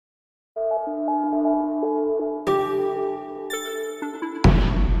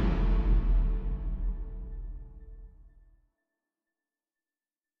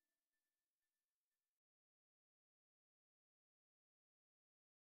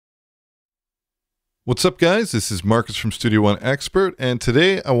What's up, guys? This is Marcus from Studio One Expert, and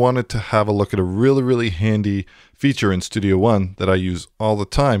today I wanted to have a look at a really handy feature in Studio One that I use all the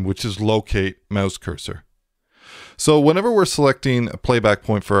time, which is locate mouse cursor. So whenever we're selecting a playback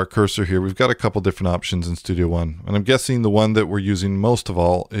point for our cursor here, we've got a couple different options in Studio One, and I'm guessing the one that we're using most of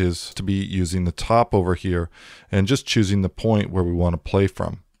all is to be using the top over here and just choosing the point where we want to play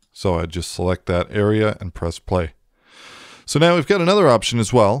from. So I just select that area and press play. So now we've got another option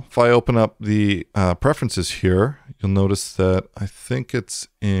as well. If I open up the preferences here, you'll notice that I think it's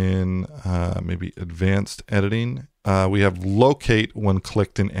in maybe advanced editing. We have locate when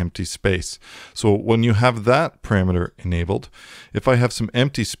clicked in empty space. So when you have that parameter enabled, if I have some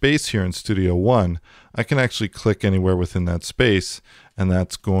empty space here in Studio One, I can actually click anywhere within that space, and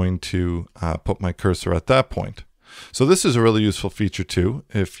that's going to put my cursor at that point. So this is a really useful feature too,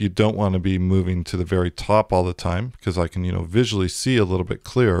 if you don't want to be moving to the very top all the time, because I can, visually see a little bit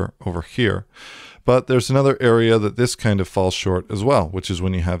clearer over here. But there's another area that this kind of falls short as well, which is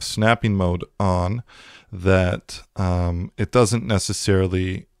when you have snapping mode on, that it doesn't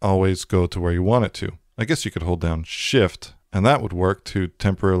necessarily always go to where you want it to. I guess you could hold down Shift and that would work to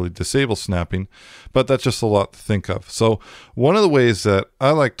temporarily disable snapping, but that's just a lot to think of. So one of the ways that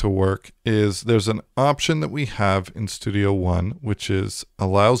I like to work is there's an option that we have in Studio One, which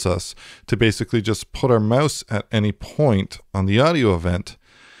allows us to basically just put our mouse at any point on the audio event,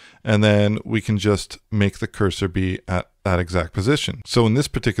 and then we can just make the cursor be at that exact position. So in this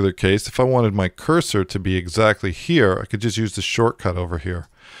particular case, if I wanted my cursor to be exactly here, I could just use the shortcut over here.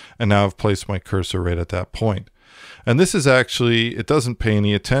 And now I've placed my cursor right at that point. And this is actually, it doesn't pay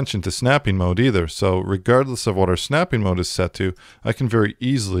any attention to snapping mode either. So regardless of what our snapping mode is set to, I can very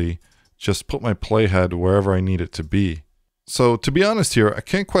easily just put my playhead wherever I need it to be. So to be honest here, I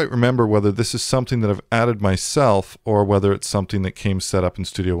can't quite remember whether this is something that I've added myself or whether it's something that came set up in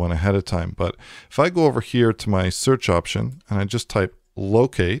Studio One ahead of time. But if I go over here to my search option and I just type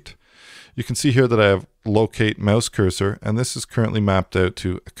locate, you can see here that I have locate mouse cursor, and this is currently mapped out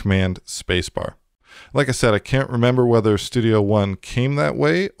to a command spacebar. Like I said, I can't remember whether Studio One came that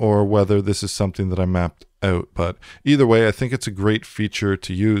way or whether this is something that I mapped out, but either way, I think it's a great feature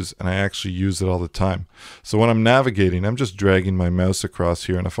to use, and I actually use it all the time. So when I'm navigating, I'm just dragging my mouse across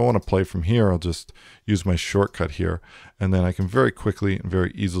here, and if I want to play from here, I'll just use my shortcut here, and then I can very quickly and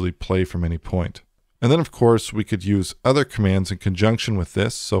very easily play from any point. And then of course, we could use other commands in conjunction with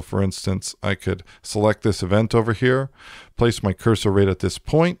this. So for instance, I could select this event over here, place my cursor right at this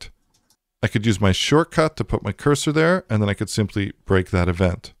point. I could use my shortcut to put my cursor there, and then I could simply break that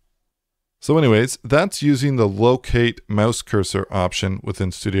event. So anyways, that's using the locate mouse cursor option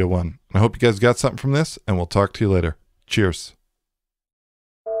within Studio One. I hope you guys got something from this, and we'll talk to you later. Cheers.